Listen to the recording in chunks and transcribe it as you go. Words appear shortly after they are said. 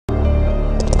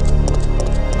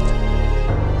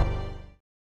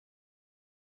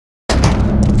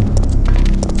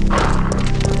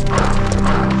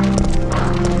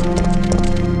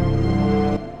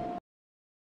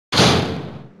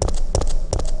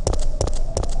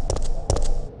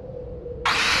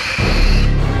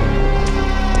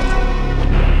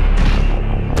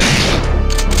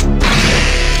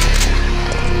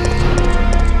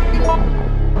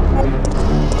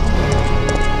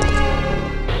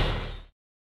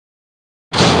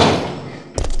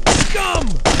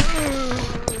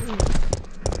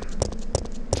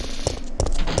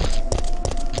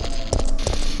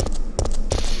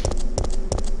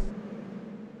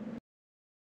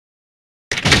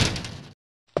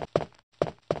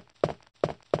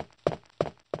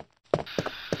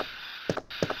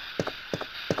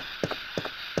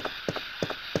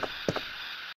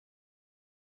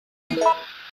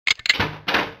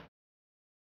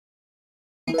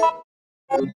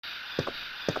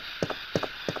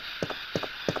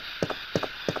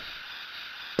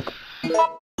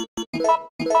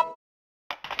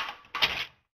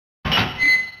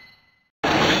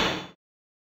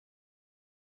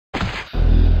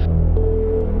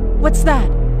What's that?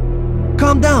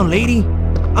 Calm down, lady.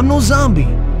 I'm no zombie.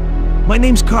 My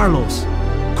name's Carlos,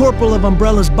 Corporal of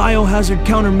Umbrella's Biohazard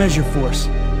Countermeasure Force.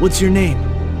 What's your name?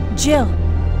 Jill,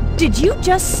 did you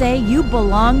just say you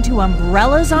belong to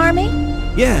Umbrella's army?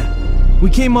 Yeah. We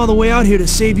came all the way out here to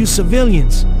save you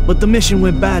civilians, but the mission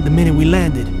went bad the minute we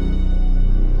landed.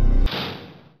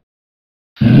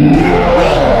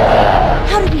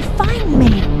 How did he find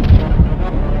me?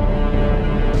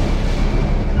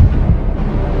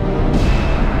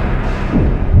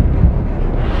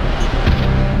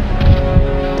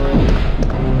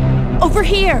 Over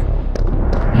here!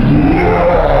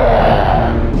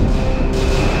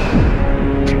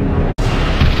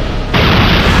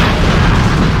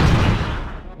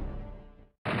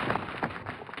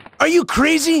 Are you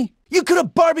crazy? You could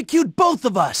have barbecued both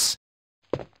of us!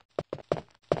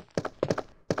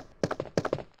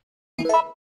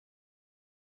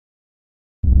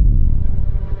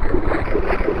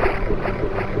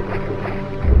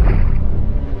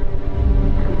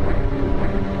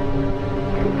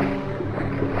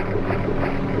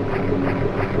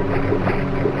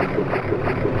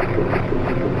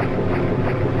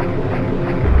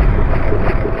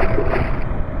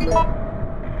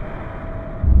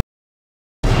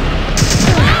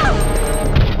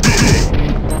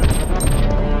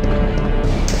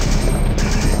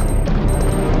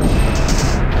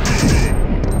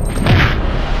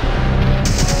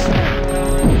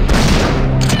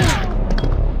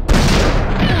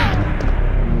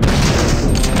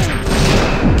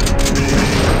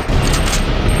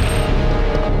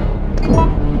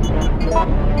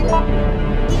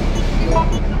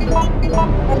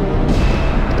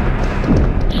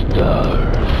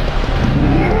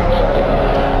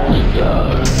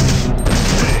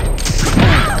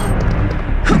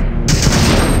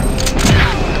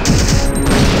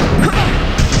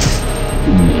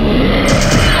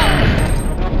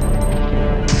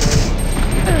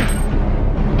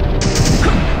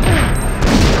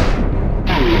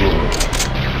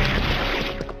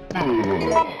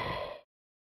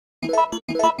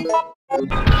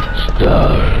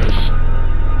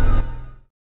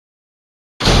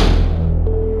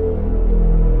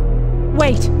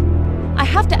 Wait, I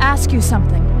have to ask you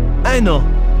something. I know.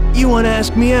 You want to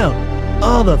ask me out?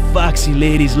 All the foxy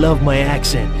ladies love my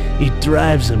accent. It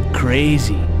drives them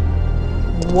crazy.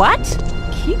 What?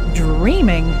 Keep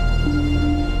dreaming.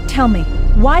 Tell me,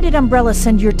 why did Umbrella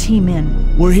send your team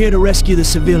in? We're here to rescue the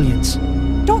civilians.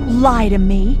 Don't lie to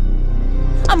me.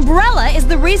 Umbrella is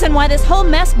the reason why this whole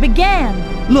mess began.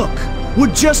 Look,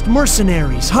 we're just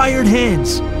mercenaries, hired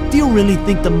hands. Do you really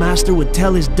think the master would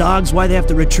tell his dogs why they have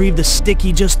to retrieve the stick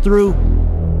he just threw?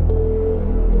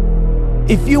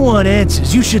 If you want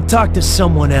answers, you should talk to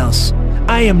someone else.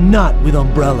 I am not with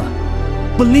Umbrella.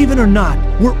 Believe it or not,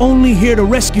 we're only here to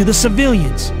rescue the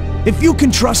civilians. If you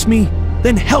can trust me,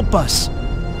 then help us.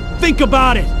 Think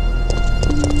about it!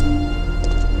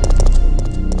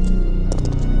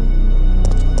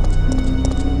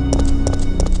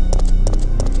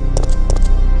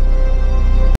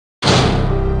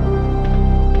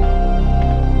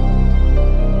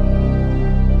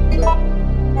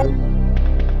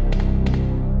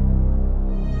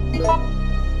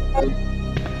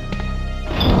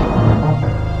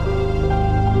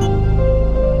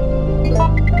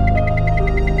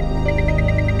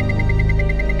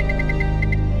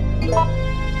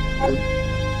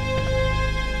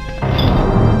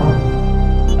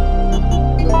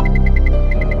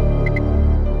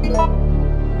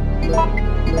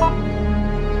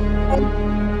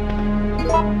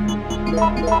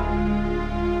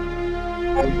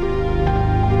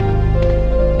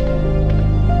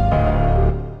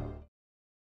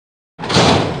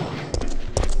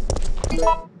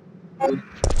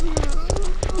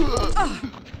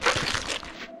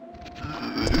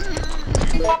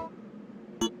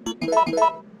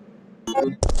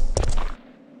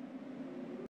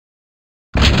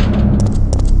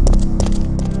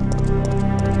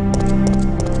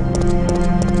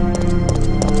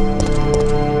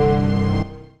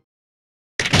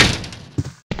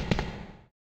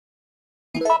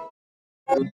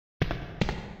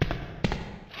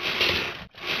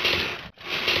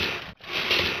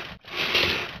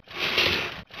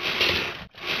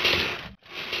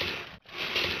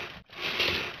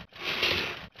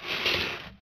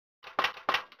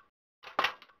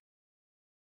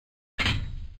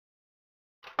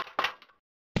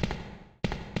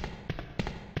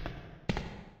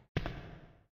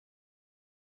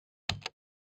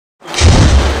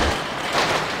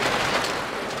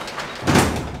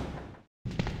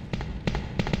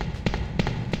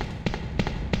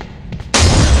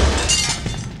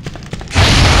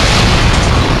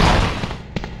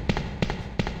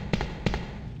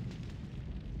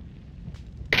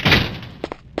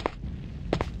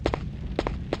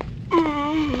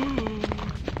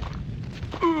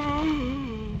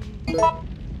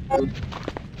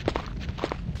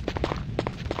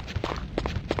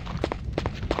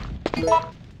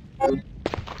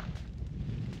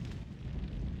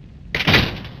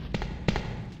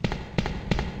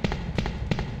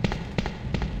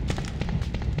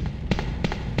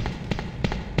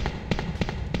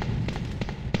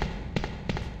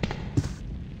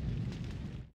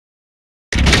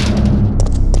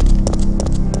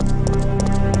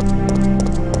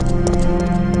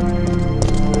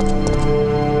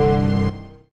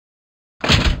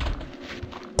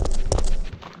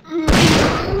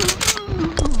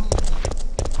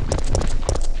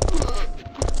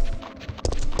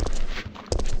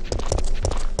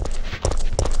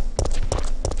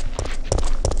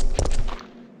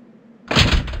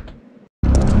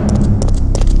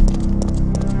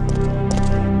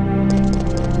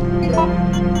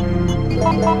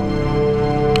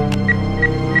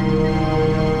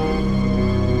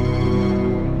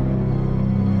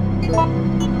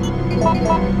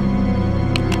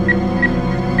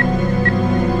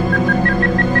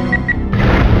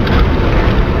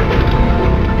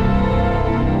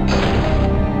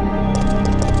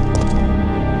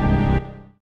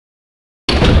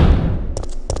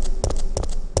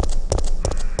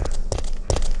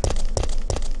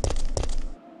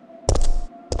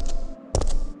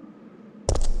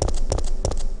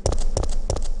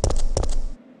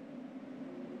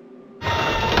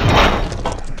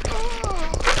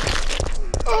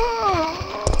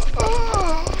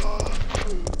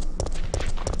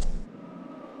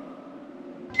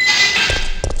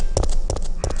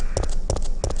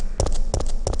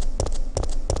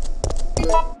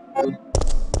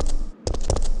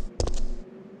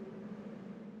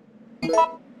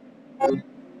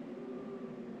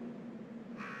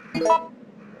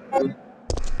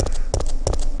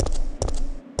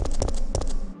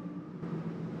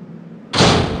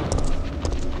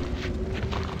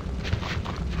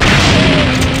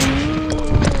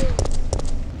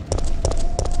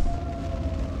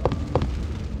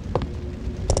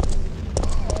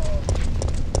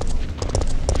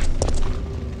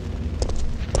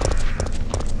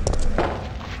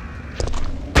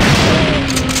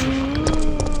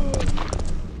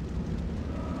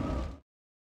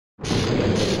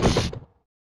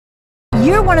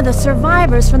 You're one of the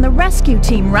survivors from the rescue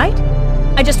team, right?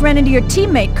 I just ran into your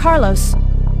teammate, Carlos.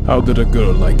 How did a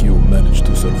girl like you manage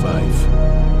to survive?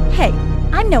 Hey,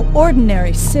 I'm no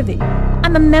ordinary civvy.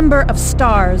 I'm a member of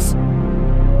STARS.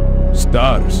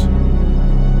 Stars?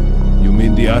 You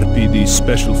mean the RPD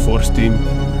Special Force Team?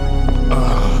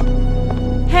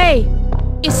 Hey,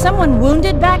 is someone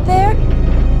wounded back there?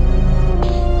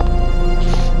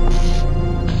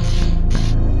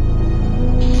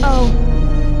 Oh,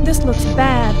 this looks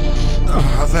bad.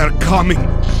 They're coming.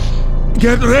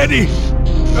 Get ready!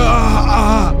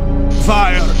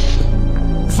 Fire!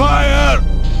 Fire!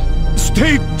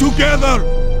 Stay together!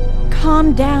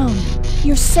 Calm down.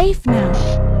 You're safe now.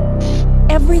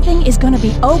 Everything is gonna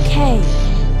be okay.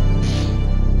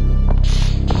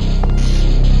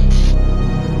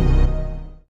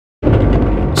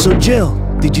 So Jill,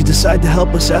 did you decide to help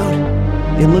us out?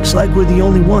 It looks like we're the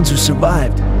only ones who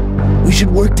survived. We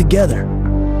should work together.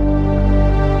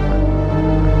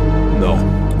 No,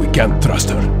 we can't trust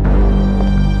her.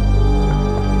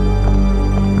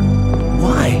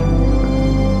 Why?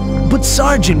 But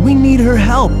Sergeant, we need her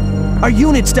help. Our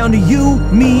unit's down to you,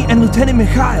 me, and Lieutenant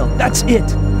Mikhail. That's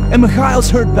it. And Mikhail's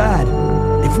hurt bad.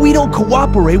 If we don't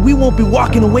cooperate, we won't be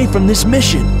walking away from this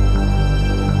mission.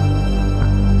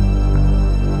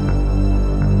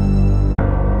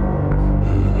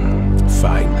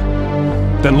 Fine.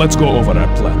 Then let's go over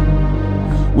our plan.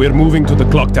 We're moving to the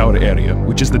clock tower area,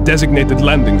 which is the designated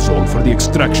landing zone for the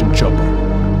extraction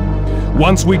chopper.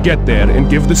 Once we get there and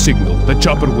give the signal, the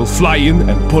chopper will fly in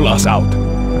and pull us out.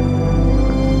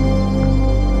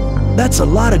 That's a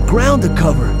lot of ground to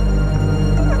cover.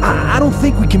 I don't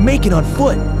think we can make it on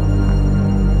foot.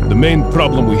 The main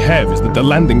problem we have is that the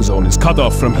landing zone is cut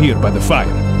off from here by the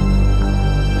fire.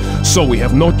 So we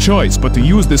have no choice but to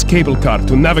use this cable car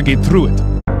to navigate through it.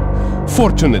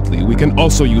 Fortunately, we can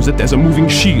also use it as a moving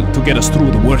shield to get us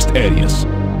through the worst areas.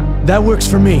 That works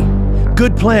for me.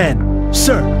 Good plan,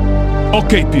 sir.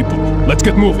 Okay, people, let's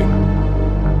get moving.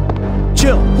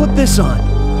 Jill, put this on.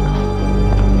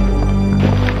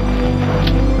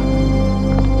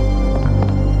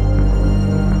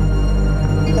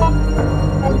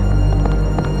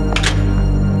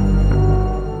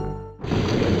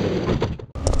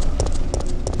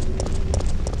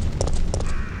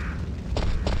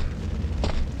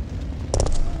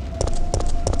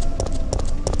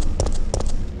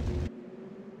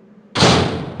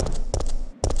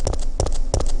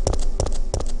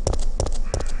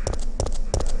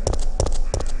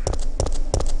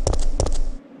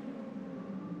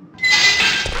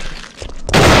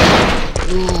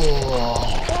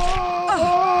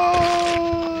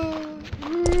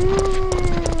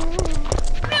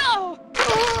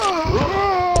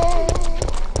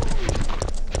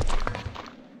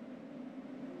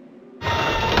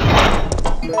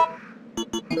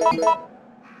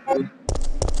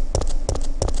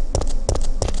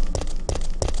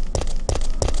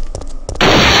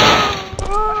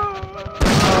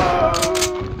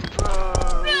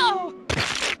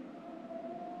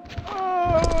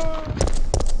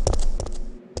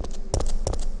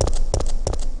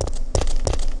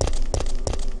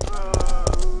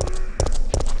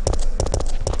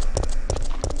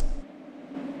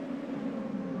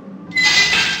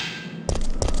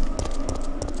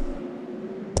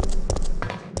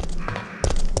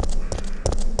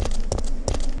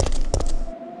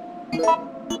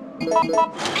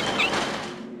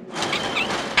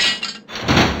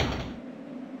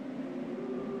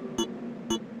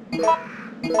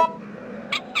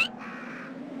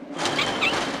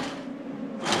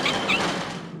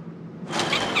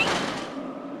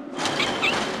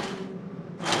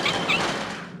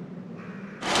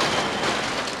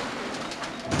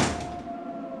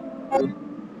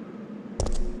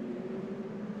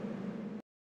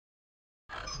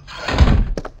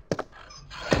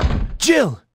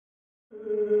 Jill!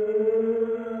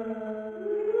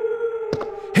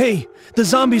 Hey, the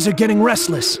zombies are getting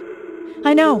restless.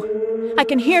 I know. I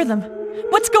can hear them.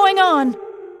 What's going on?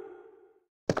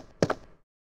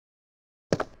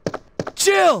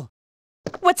 Jill!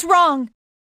 What's wrong?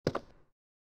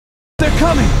 They're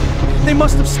coming! They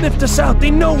must have sniffed us out.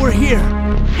 They know we're here.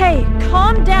 Hey,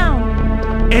 calm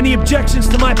down. Any objections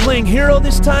to my playing hero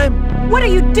this time? What are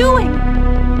you doing?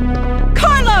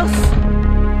 Carlos!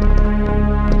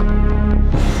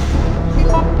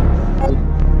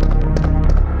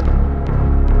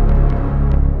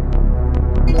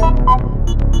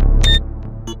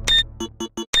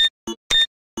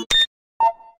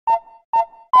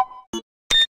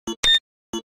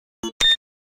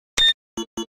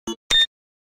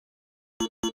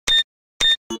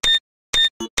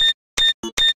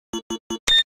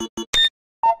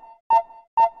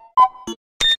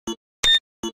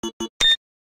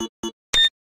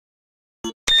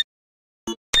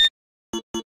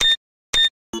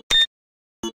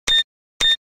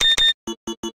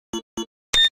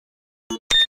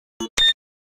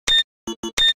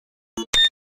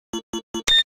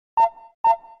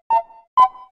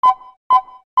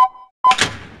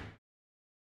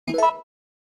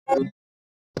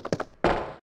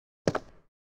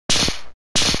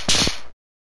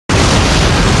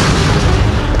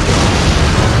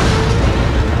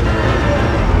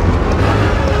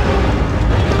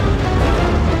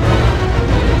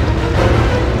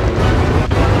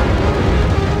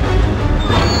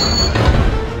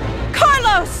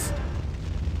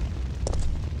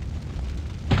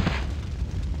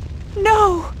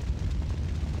 No!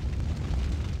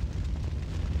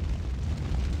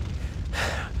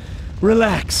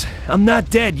 Relax. I'm not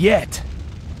dead yet.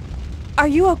 Are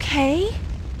you okay?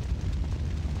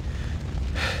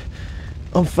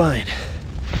 I'm fine.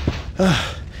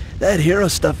 That hero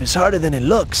stuff is harder than it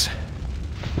looks.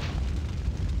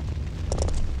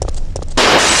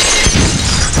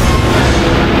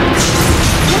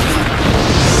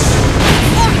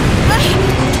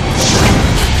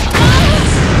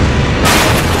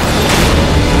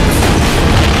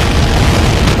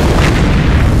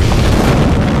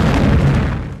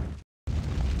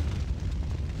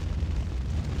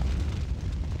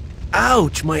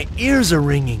 Ouch, my ears are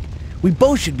ringing. We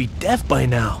both should be deaf by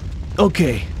now.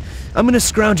 Okay, I'm gonna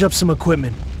scrounge up some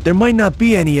equipment. There might not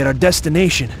be any at our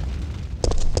destination.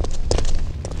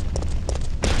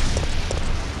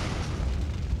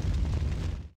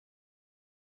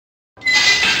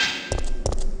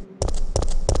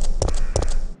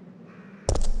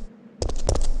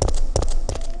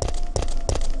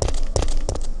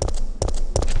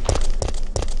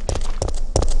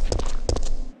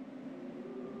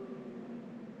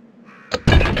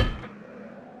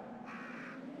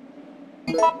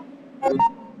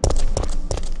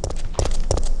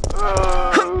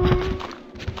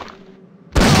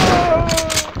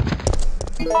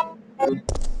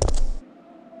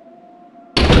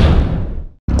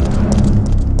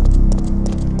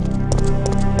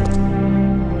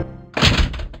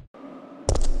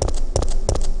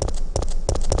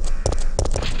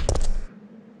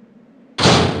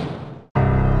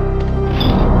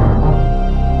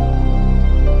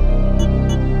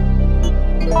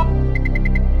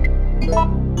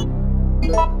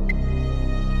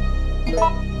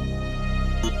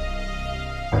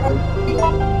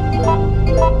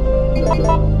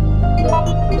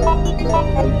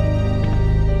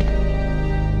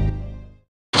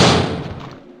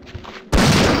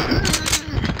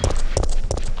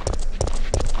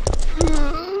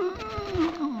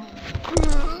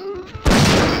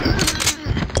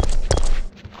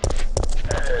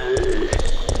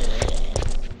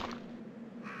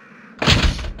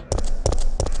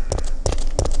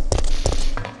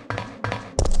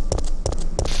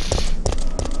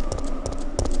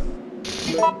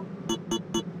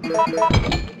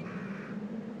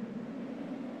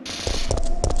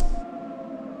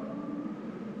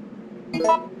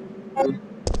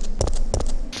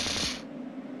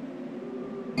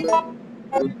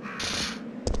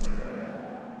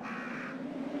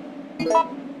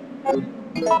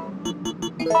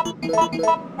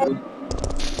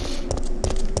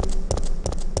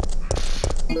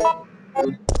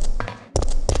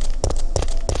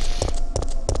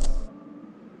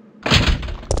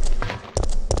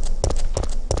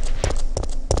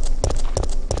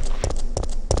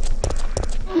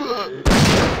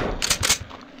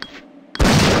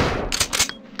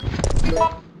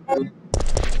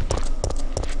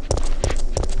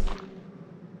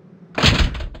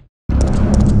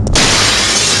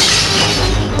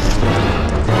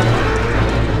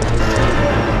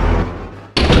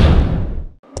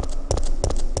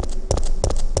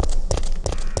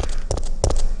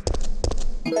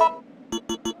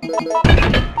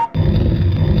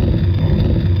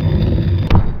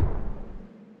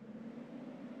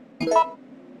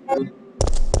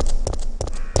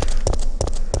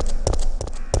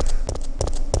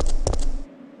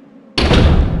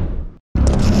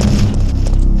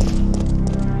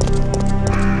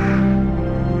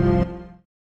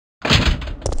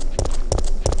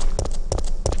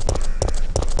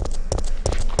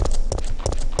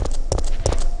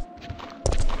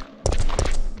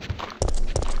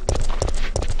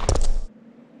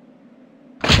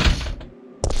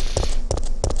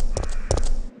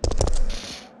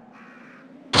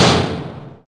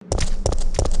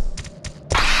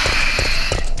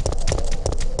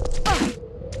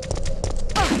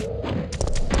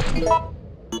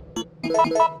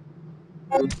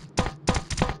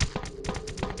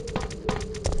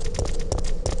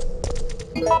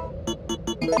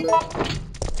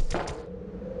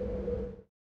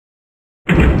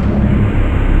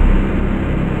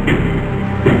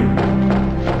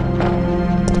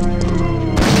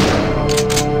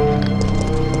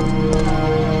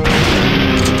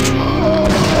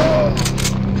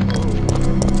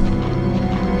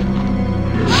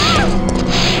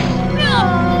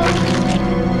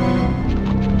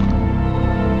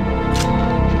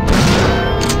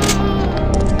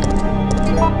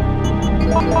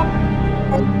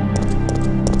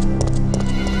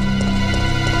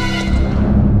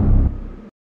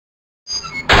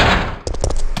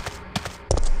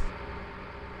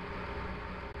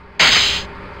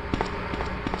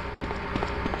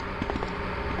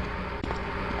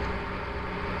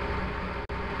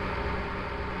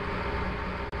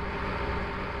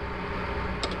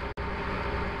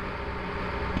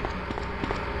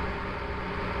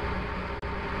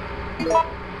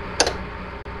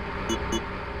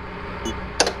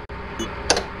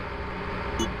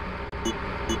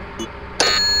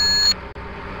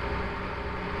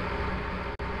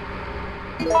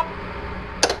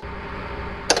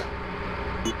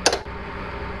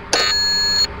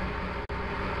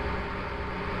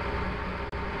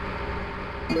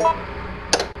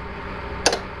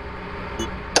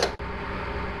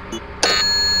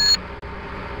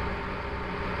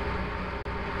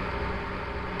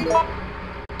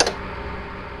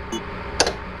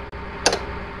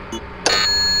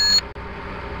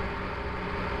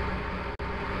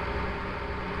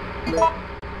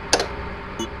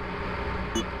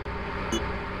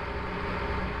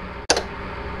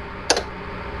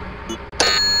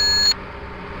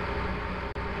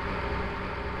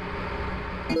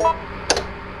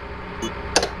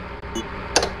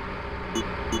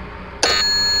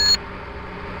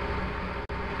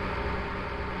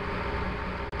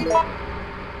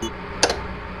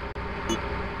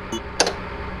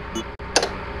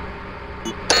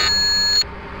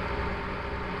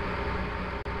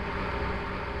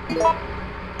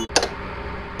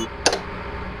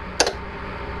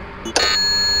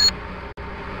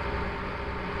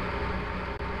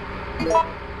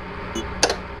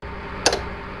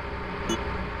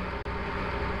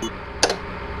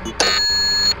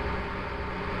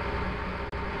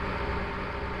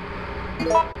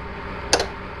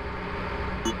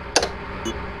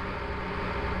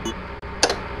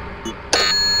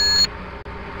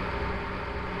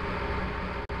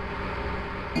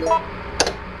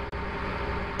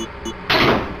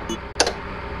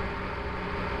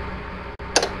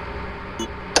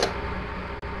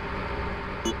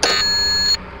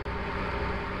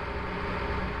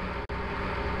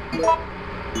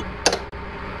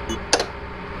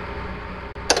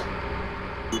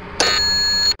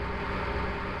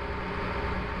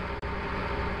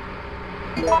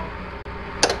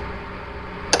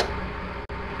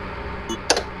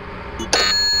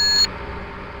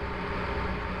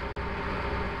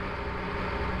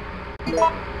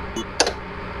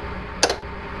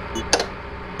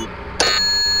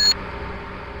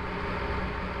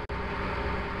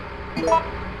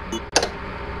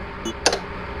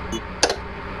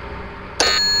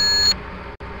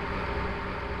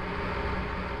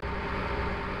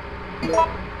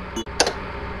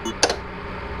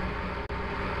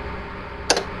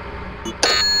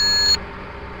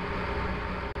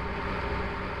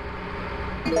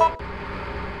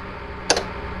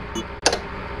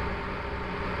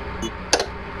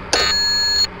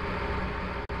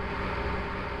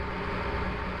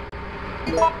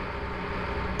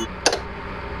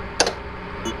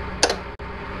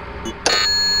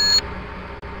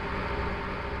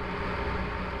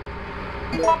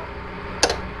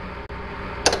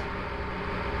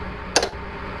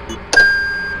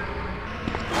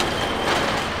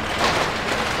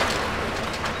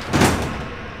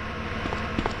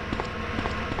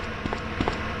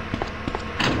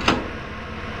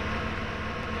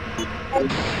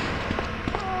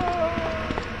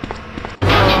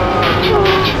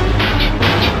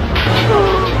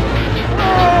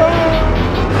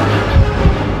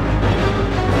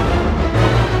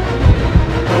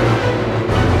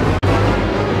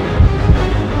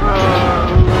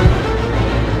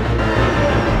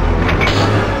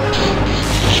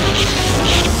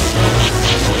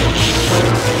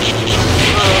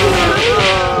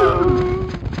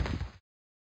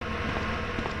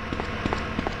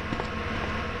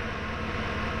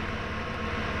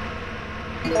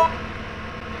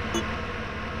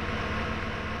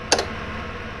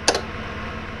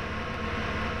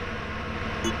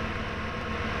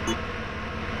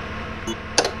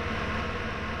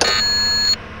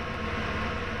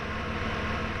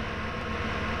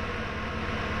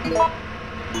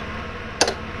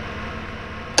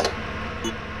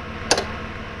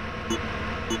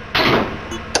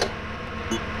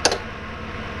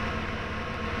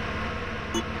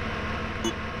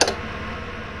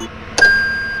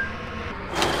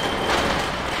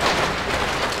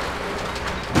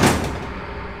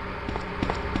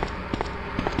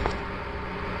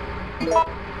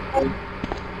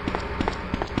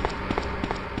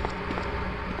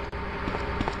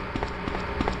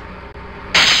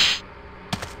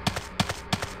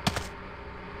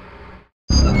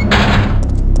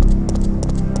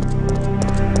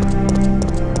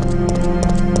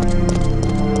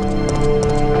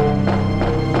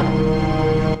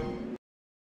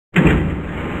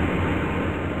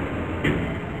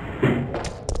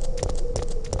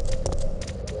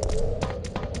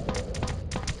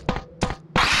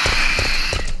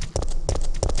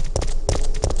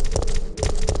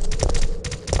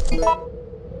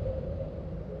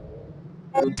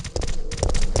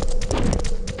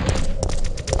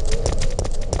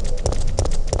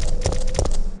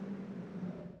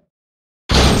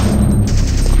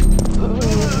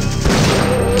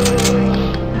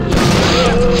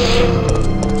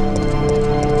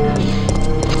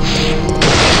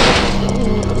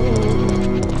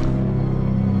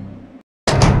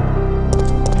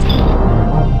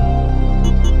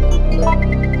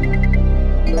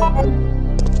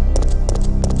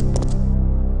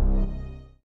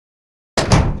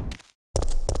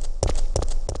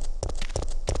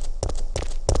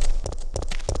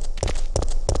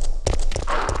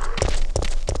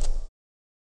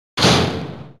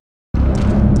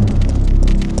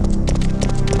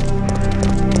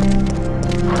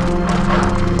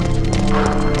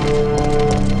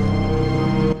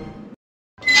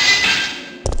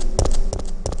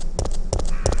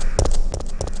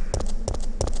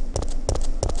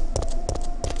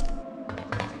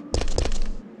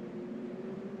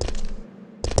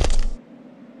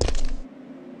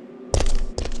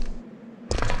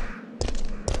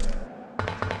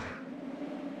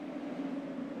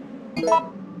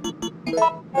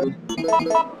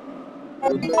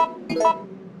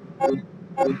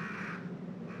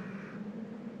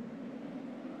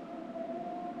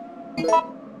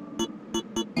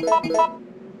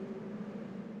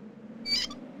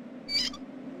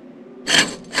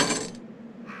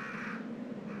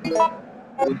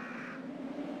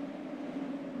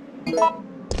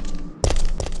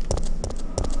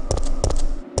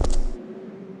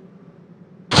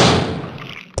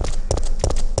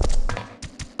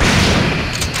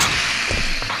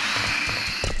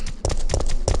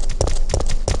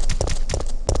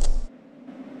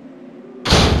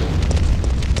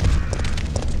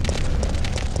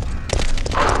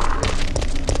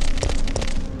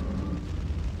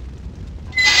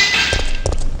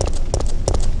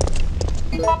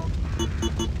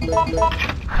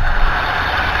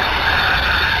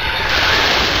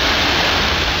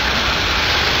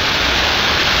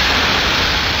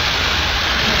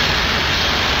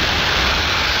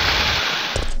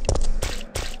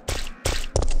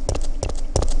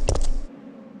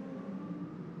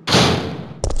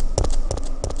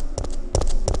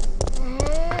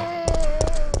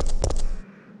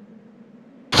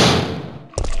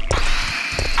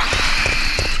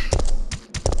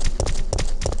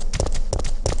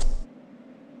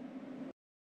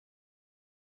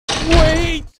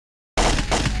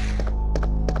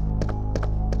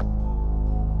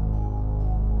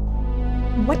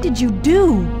 did you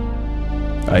do?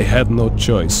 I had no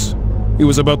choice. He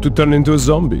was about to turn into a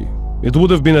zombie. It would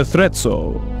have been a threat,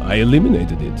 so I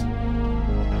eliminated it.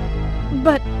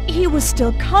 But he was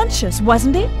still conscious,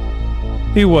 wasn't he?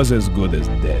 He was as good as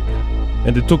dead.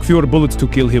 And it took fewer bullets to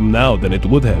kill him now than it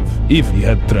would have if he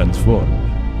had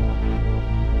transformed.